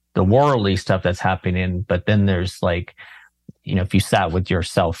 There's the worldly stuff that's happening, but then there's, like, if you sat with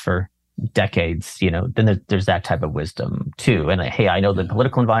yourself for decades, then there's that type of wisdom too. And hey, I know the Yeah.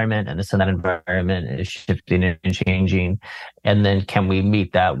 political environment and this and that environment is shifting and changing. And then can we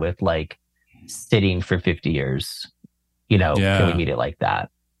meet that with, like, sitting for 50 years? Can we Yeah. meet it like that?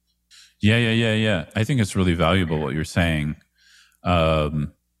 Yeah. I think it's really valuable what you're saying.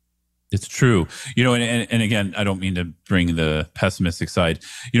 Um, it's true, and again, I don't mean to bring the pessimistic side.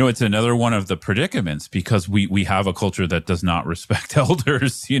 It's another one of the predicaments, because we have a culture that does not respect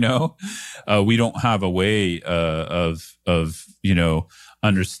elders. We don't have a way of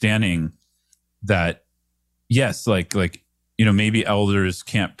understanding that. Yes, like maybe elders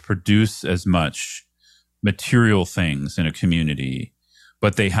can't produce as much material things in a community,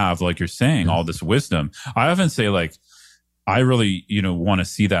 but they have, like you're saying, all this wisdom. I often say, like, I really, want to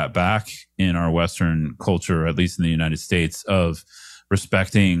see that back in our Western culture, at least in the United States, of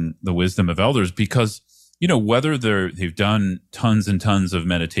respecting the wisdom of elders, because, whether they've done tons and tons of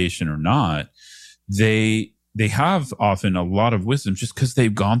meditation or not, they have often a lot of wisdom just because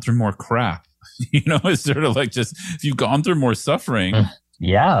they've gone through more crap. It's sort of like, just if you've gone through more suffering,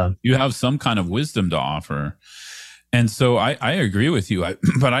 Yeah. you have some kind of wisdom to offer. And so I agree with you,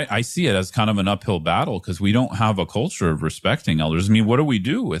 but I see it as kind of an uphill battle, because we don't have a culture of respecting elders. I mean, what do we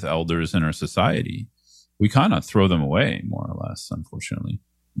do with elders in our society? We kind of throw them away, more or less, unfortunately.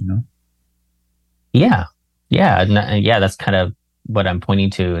 Yeah. Yeah. Yeah. That's kind of what I'm pointing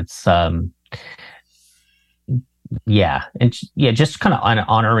to. It's, yeah. And yeah, just kind of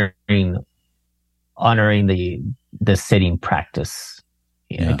honoring the sitting practice,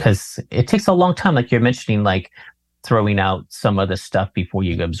 Yeah, because it takes a long time, like you're mentioning, like throwing out some of the stuff before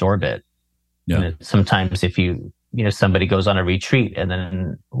you absorb it. yeah, Sometimes if somebody goes on a retreat and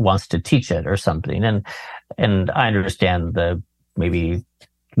then wants to teach it or something, and I understand the maybe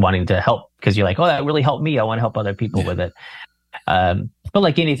wanting to help, because you're like, oh, that really helped me, I want to help other people with it. But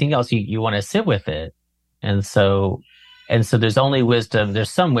like anything else, you want to sit with it. And so there's some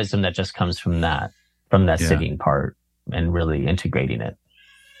wisdom that just comes from that yeah, sitting part, and really integrating it.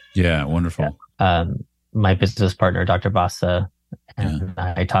 yeah. Yeah. Wonderful. My business partner, Dr. Vasa, Yeah, and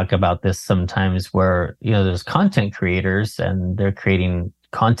I talk about this sometimes, where, there's content creators and they're creating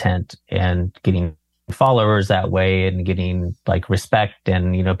content and getting followers that way, and getting, like, respect,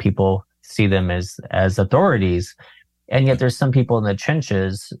 and, people see them as authorities. And yet there's some people in the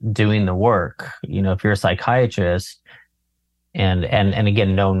trenches doing the work. If you're a psychiatrist, and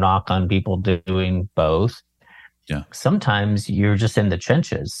again, no knock on people doing both. yeah, Sometimes you're just in the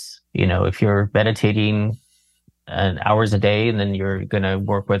trenches. If you're meditating hours a day, and then you're going to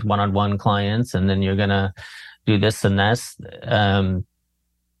work with one-on-one clients, and then you're going to do this and this,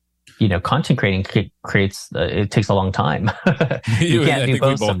 content creating creates, it takes a long time. You can't I do think we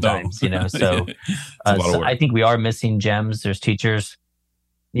both both know. sometimes, so, It's a lot of so work. I think we are missing gems. There's teachers.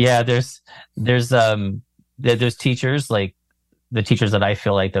 Yeah, there's teachers, like the teachers that I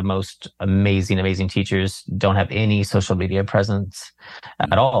feel like the most amazing teachers don't have any social media presence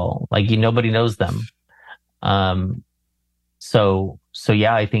at all. Like, nobody knows them. So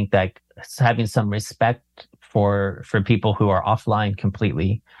yeah, I think that having some respect for people who are offline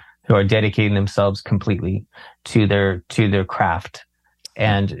completely, who are dedicating themselves completely to their craft.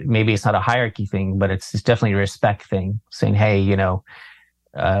 And maybe it's not a hierarchy thing, but it's definitely a respect thing, saying, hey,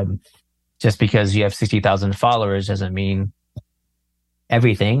 um, just because you have 60,000 followers doesn't mean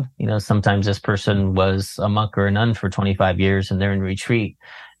everything. Sometimes this person was a monk or a nun for 25 years and they're in retreat,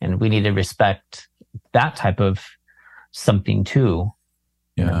 and we need to respect that type of something too.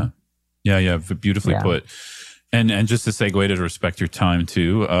 Yeah. Yeah. Beautifully put. And just to segue to respect your time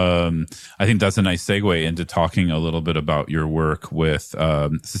too, I think that's a nice segue into talking a little bit about your work with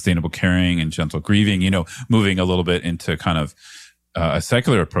sustainable caring and gentle grieving, moving a little bit into kind of a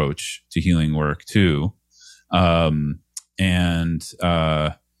secular approach to healing work too. And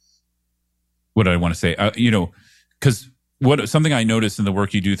what did I want to say? Because something I noticed in the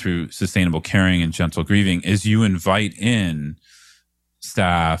work you do through sustainable caring and gentle grieving is you invite in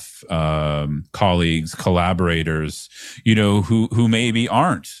staff, colleagues, collaborators, who maybe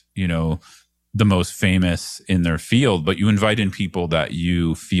aren't, the most famous in their field, but you invite in people that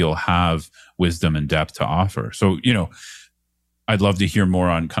you feel have wisdom and depth to offer. So, I'd love to hear more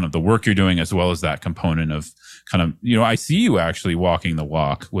on kind of the work you're doing, as well as that component of kind of, I see you actually walking the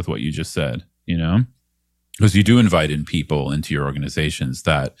walk with what you just said, because you do invite in people into your organizations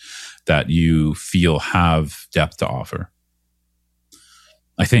that you feel have depth to offer.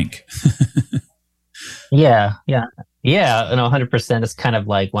 I think. Yeah. And 100% is kind of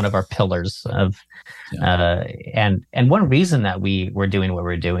like one of our pillars of, and one reason that we're doing what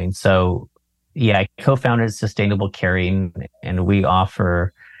we're doing. So, I co-founded Sustainable Caring, and we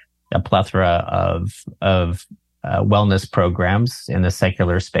offer a plethora of wellness programs in the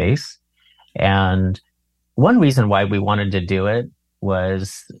secular space. And one reason why we wanted to do it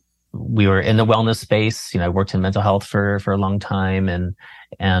was we were in the wellness space. I worked in mental health for a long time and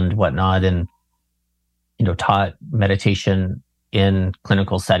whatnot, and taught meditation in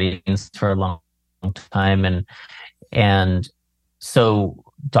clinical settings for a long time, and so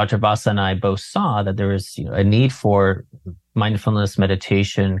Dr. Vasa and I both saw that there was a need for mindfulness,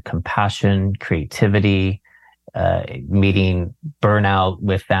 meditation, compassion, creativity, meeting burnout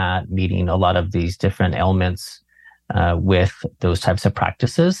with that, meeting a lot of these different ailments with those types of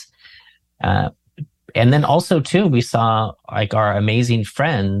practices. And then also too, we saw like our amazing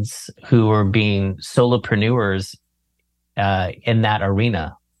friends who were being solopreneurs in that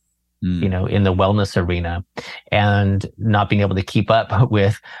arena, in the wellness arena, and not being able to keep up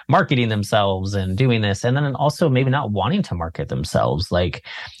with marketing themselves and doing this. And then also maybe not wanting to market themselves. Like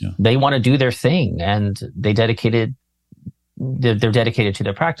they want to do their thing, and they're dedicated to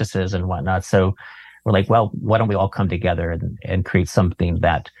their practices and whatnot. So we're like, well, why don't we all come together and create something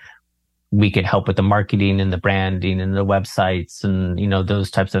that we could help with the marketing and the branding and the websites and,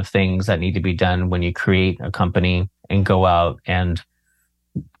 those types of things that need to be done when you create a company and go out and,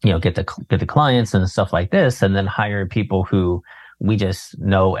 get the clients and stuff like this, and then hire people who we just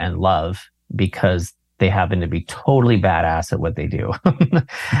know and love because they happen to be totally badass at what they do.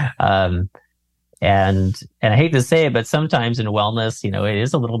 And I hate to say it, but sometimes in wellness, it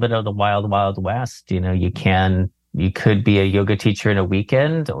is a little bit of the wild, wild west. You could be a yoga teacher in a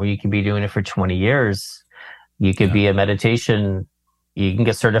weekend, or you could be doing it for 20 years. You could be a meditation. You can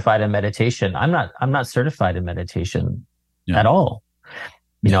get certified in meditation. I'm not certified in meditation at all.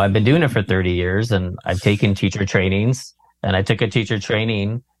 I've been doing it for 30 years, and I've taken teacher trainings, and I took a teacher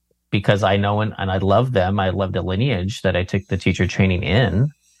training because I know and I love them. I love the lineage that I took the teacher training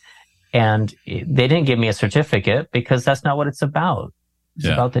in, and they didn't give me a certificate because that's not what it's about. It's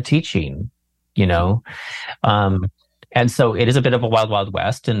about the teaching, and so it is a bit of a wild, wild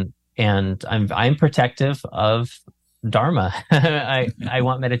west, and I'm protective of Dharma. I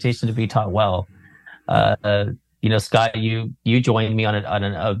want meditation to be taught well. Scott, you joined me on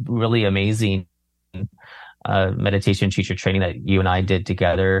a really amazing meditation teacher training that you and I did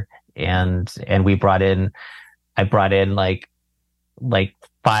together, and I brought in like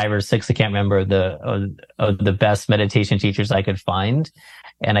 5 or 6, I can't remember, of the best meditation teachers I could find,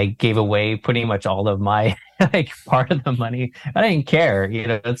 and I gave away pretty much all of my part of the money. I didn't care,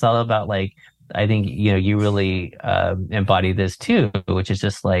 it's all about I think you really embody this too, which is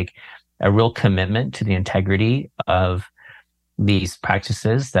just like a real commitment to the integrity of these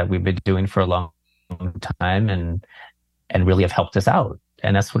practices that we've been doing for a long time and really have helped us out.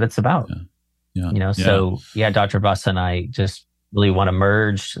 And that's what it's about. So Dr. Vasa and I just really want to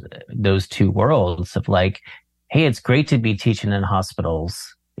merge those two worlds of hey, it's great to be teaching in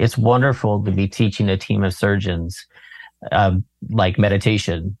hospitals. It's wonderful to be teaching a team of surgeons,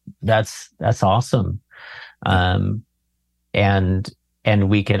 meditation. That's awesome. And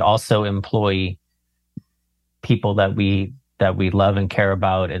we could also employ people that we that we love and care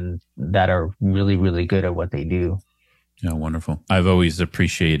about and that are really, really good at what they do. Yeah, wonderful. I've always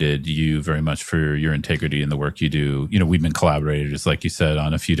appreciated you very much for your integrity in the work you do. We've been collaborators, like you said,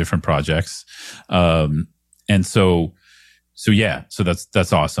 on a few different projects. And so yeah, so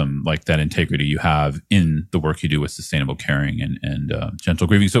that's awesome. Like that integrity you have in the work you do with sustainable caring and gentle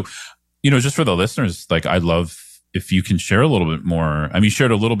grieving. So, just for the listeners, like I'd love if you can share a little bit more. I mean, you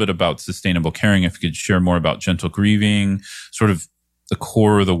shared a little bit about sustainable caring. If you could share more about gentle grieving, sort of the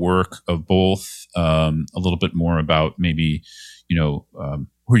core of the work of both, a little bit more about maybe, who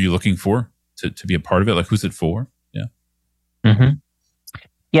are you looking for to be a part of it? Like who's it for? Yeah. Mm-hmm.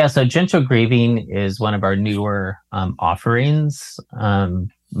 Yeah, so gentle grieving is one of our newer offerings,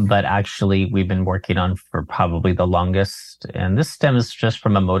 but actually we've been working on for probably the longest. And this stems just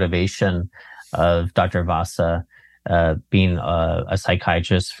from a motivation of Dr. Vasa being a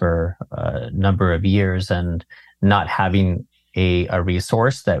psychiatrist for a number of years and not having a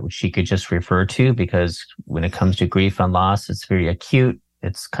resource that she could just refer to, because when it comes to grief and loss, it's very acute.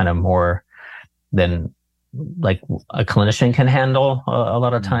 It's kind of more than like a clinician can handle a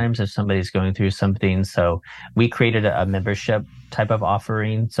lot of times if somebody's going through something. So we created a membership type of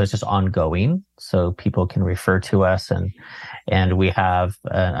offering. So it's just ongoing. So people can refer to us, and we have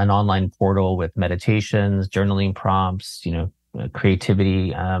an online portal with meditations, journaling prompts,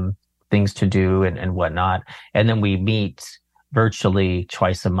 creativity, things to do and whatnot. And then we meet virtually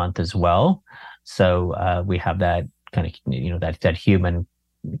twice a month as well. So we have that kind of, that human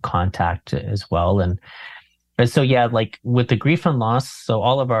contact as well. And so, yeah, like with the grief and loss, so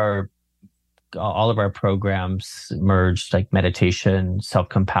all of our programs merged, like meditation,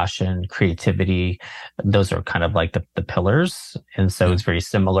 self-compassion, creativity. Those are kind of like the pillars. And so it's very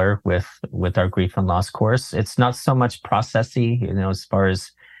similar with our grief and loss course. It's not so much processy, as far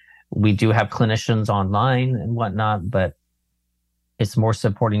as we do have clinicians online and whatnot, but it's more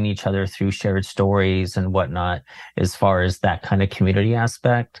supporting each other through shared stories and whatnot, as far as that kind of community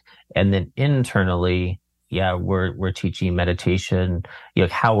aspect. And then internally, yeah, we're teaching meditation.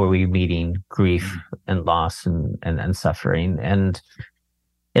 How are we meeting grief and loss and suffering? And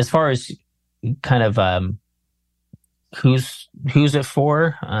as far as kind of who's it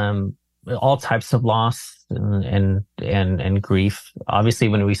for? All types of loss and grief. Obviously,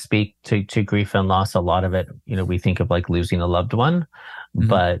 when we speak to grief and loss, a lot of it, we think of like losing a loved one,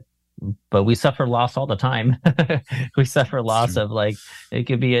 but we suffer loss all the time. We suffer loss of, like, it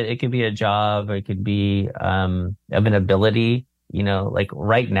could be a job, or it could be of an ability, like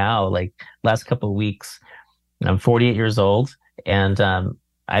right now, like last couple of weeks, I'm 48 years old, and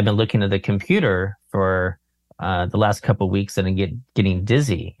I've been looking at the computer for the last couple of weeks and getting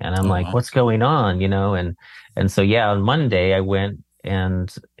dizzy, and I'm like, wow, what's going on? And so yeah, on Monday I went,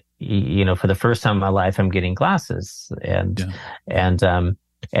 and for the first time in my life, I'm getting glasses, and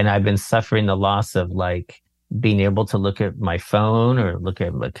I've been suffering the loss of like being able to look at my phone or look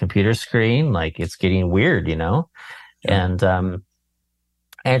at my computer screen. Like it's getting weird, and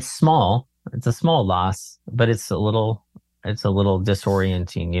it's small. It's a small loss, but it's a little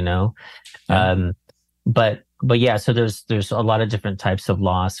disorienting, But yeah, so there's a lot of different types of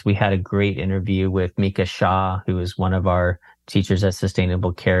loss. We had a great interview with Mika Shah, who is one of our teachers at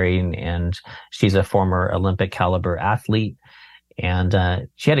Sustainable Caring, and she's a former Olympic caliber athlete. And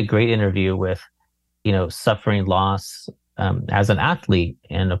she had a great interview with, suffering loss as an athlete.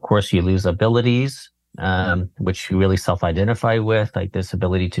 And of course, you lose abilities, which you really self-identify with, like this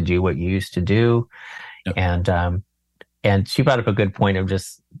ability to do what you used to do. Yeah. And she brought up a good point of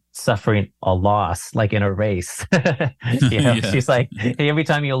just suffering a loss, like in a race. She's like, hey, every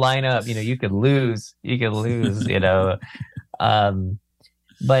time you line up, you could lose,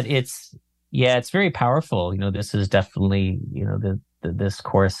 but it's very powerful. This is definitely, this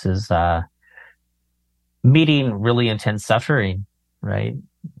course is meeting really intense suffering, right?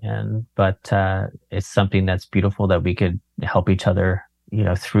 But it's something that's beautiful that we could help each other,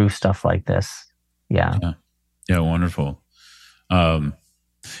 through stuff like this. Yeah. Yeah, wonderful. I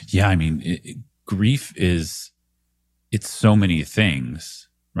mean, grief it's so many things,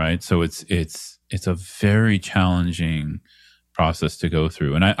 right? So it's a very challenging process to go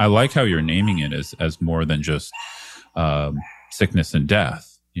through. And I like how you're naming it as more than just sickness and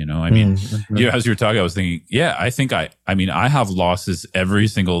death. I mean, as you were talking, I was thinking, I think I have losses every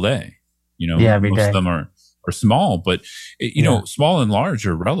single day. Every most day. of them are small, but small and large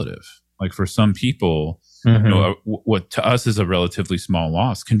are relative. Like for some people, what to us is a relatively small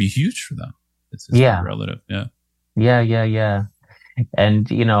loss can be huge for them. It's relative. Yeah. Yeah. And,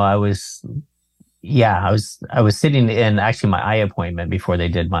 I was sitting in actually my eye appointment before they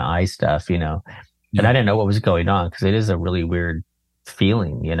did my eye stuff, and Yeah. I didn't know what was going on because it is a really weird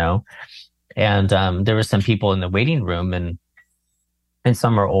feeling, And there were some people in the waiting room, and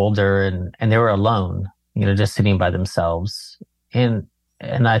some are older, and they were alone, just sitting by themselves. And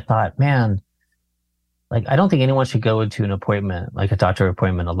I thought, man, like I don't think anyone should go into an appointment, like a doctor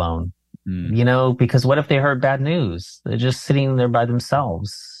appointment alone, Mm. because what if they heard bad news? They're just sitting there by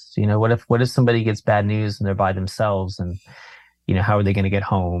themselves. What if somebody gets bad news and they're by themselves, and how are they going to get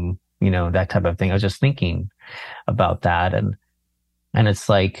home? That type of thing. I was just thinking about that, and it's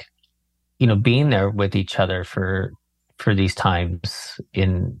like, being there with each other for these times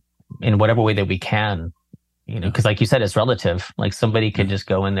in whatever way that we can, Yeah. because like you said, it's relative. Like somebody could Yeah. just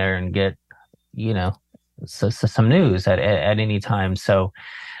go in there and get, you know, some news at any time. So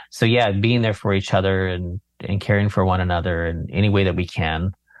yeah, being there for each other and caring for one another in any way that we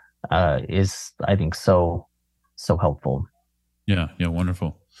can, is, I think, so helpful. Yeah. Yeah.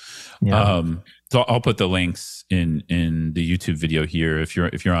 Wonderful. Yeah. So I'll put the links in the YouTube video here. If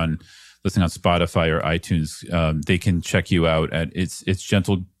you're on listening on Spotify or iTunes, they can check you out at it's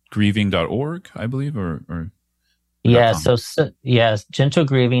gentlegrieving.org, I believe, or Yeah. .com. Yeah,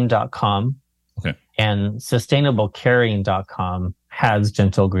 gentlegrieving.com. Okay. And sustainablecaring.com has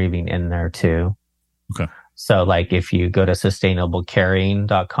gentle grieving in there too. Okay. So like if you go to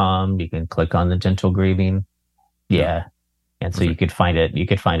sustainablecaring.com, you can click on the gentle grieving. Yeah. And so Perfect. you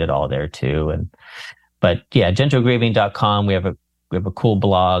could find it all there too. But yeah, gentlegrieving.com, we have a cool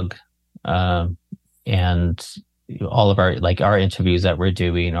blog. And all of our interviews that we're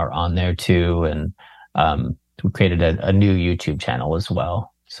doing are on there too. And, we created a new YouTube channel as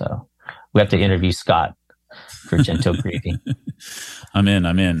well. So we have to interview Scott for gentle grieving. I'm in.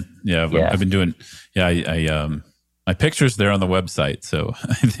 Yeah. Yeah. I've been doing, my picture's there on the website. So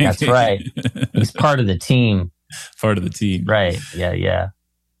I think That's right. He's part of the team. part of the team. Right. Yeah. Yeah.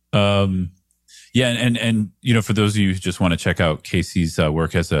 Yeah, and for those of you who just want to check out Cayce's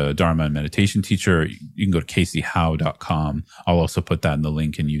work as a Dharma and meditation teacher, you can go to caycehowe.com. I'll also put that in the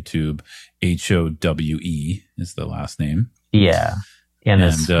link in YouTube. Howe is the last name. Yeah. And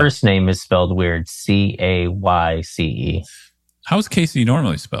his first name is spelled weird. Cayce. How's Cayce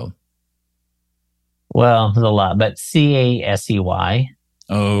normally spelled? Well, there's a lot, but Casey.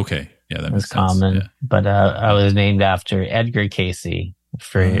 Oh, okay. Yeah, that makes sense. Common. Yeah. But I was named after Edgar Cayce.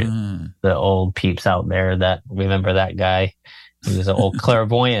 For the old peeps out there that remember that guy. He was an old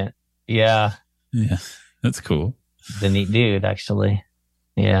clairvoyant. Yeah. Yeah. That's cool. The neat dude, actually.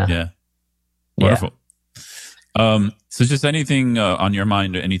 Yeah. Yeah. Wonderful. Yeah. So just anything on your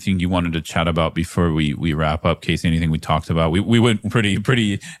mind, or anything you wanted to chat about before we wrap up, Cayce, anything we talked about? We went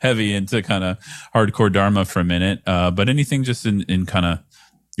pretty heavy into kind of hardcore Dharma for a minute, but anything just in kind of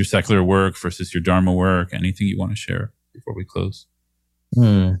your secular work versus your Dharma work, anything you want to share before we close?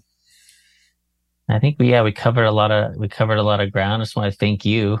 I think we covered a lot of ground. I just want to thank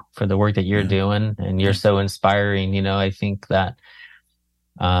you for the work that you're doing, and you're so inspiring. I think that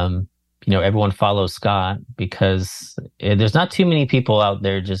everyone follows Scott because there's not too many people out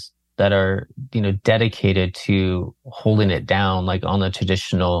there just that are dedicated to holding it down, like on the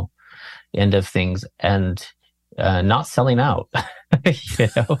traditional end of things, and not selling out,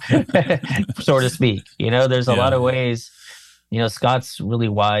 so to speak. There's a lot of ways. Scott's really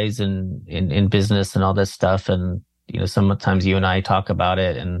wise in business and all this stuff. And, sometimes you and I talk about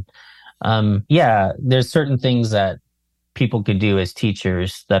it. And, there's certain things that people could do as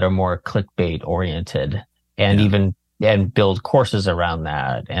teachers that are more clickbait oriented and build courses around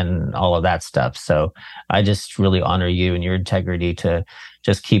that and all of that stuff. So I just really honor you and your integrity to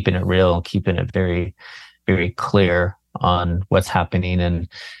just keeping it real and keeping it very, very clear on what's happening.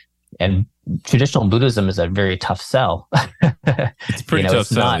 And traditional Buddhism is a very tough sell. It's pretty tough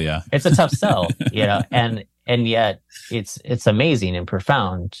sell, yeah. It's a tough sell, and yet it's amazing and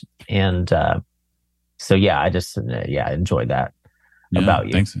profound. And so I just enjoy that about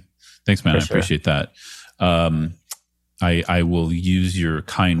you. Thanks, man. I sure. appreciate that. I will use your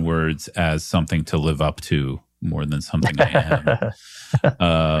kind words as something to live up to more than something I am.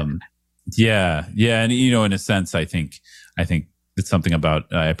 And in a sense, I think it's something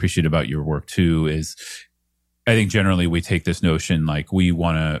I appreciate about your work too, is I think generally we take this notion like we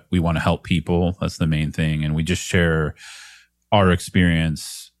want to help people. That's the main thing. And we just share our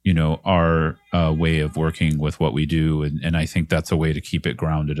experience, our way of working with what we do. And I think that's a way to keep it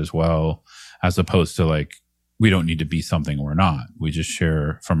grounded as well, as opposed to like, we don't need to be something we're not. We just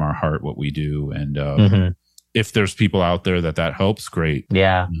share from our heart what we do. And if there's people out there that helps, great.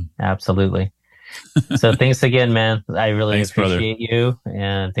 Yeah, absolutely. So thanks again, man. I really appreciate you,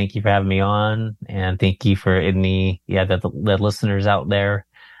 and thank you for having me on, and thank you for the listeners out there.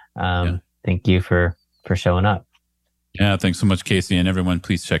 Thank you for showing up. Yeah, thanks so much, Cayce. And everyone,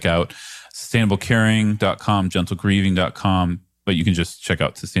 please check out sustainablecaring.com, gentlegrieving.com, but you can just check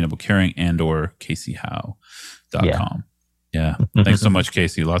out Sustainable Caring and or CayceHowe.com. Yeah. Thanks so much,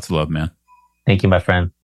 Cayce. Lots of love, man. Thank you, my friend.